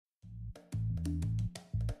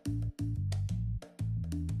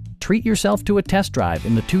treat yourself to a test drive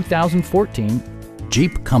in the 2014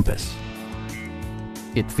 Jeep Compass.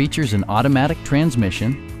 It features an automatic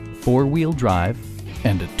transmission, four-wheel drive,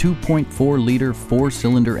 and a 2.4-liter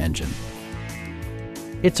four-cylinder engine.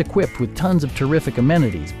 It's equipped with tons of terrific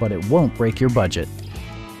amenities, but it won't break your budget,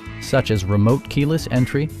 such as remote keyless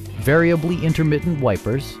entry, variably intermittent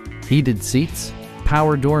wipers, heated seats,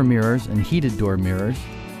 power door mirrors and heated door mirrors,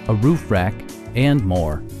 a roof rack, and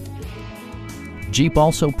more. Jeep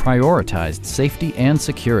also prioritized safety and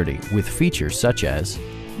security with features such as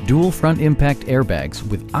dual front impact airbags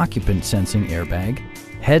with occupant sensing airbag,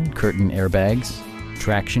 head curtain airbags,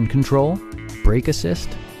 traction control, brake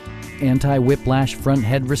assist, anti-whiplash front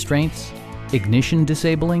head restraints, ignition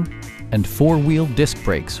disabling, and four-wheel disc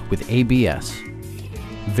brakes with ABS.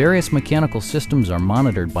 Various mechanical systems are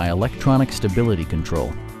monitored by electronic stability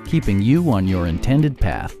control, keeping you on your intended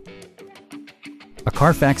path. A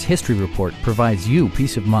Carfax history report provides you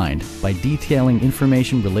peace of mind by detailing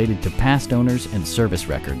information related to past owners and service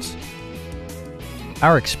records.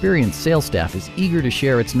 Our experienced sales staff is eager to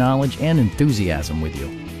share its knowledge and enthusiasm with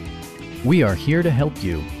you. We are here to help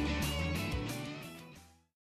you.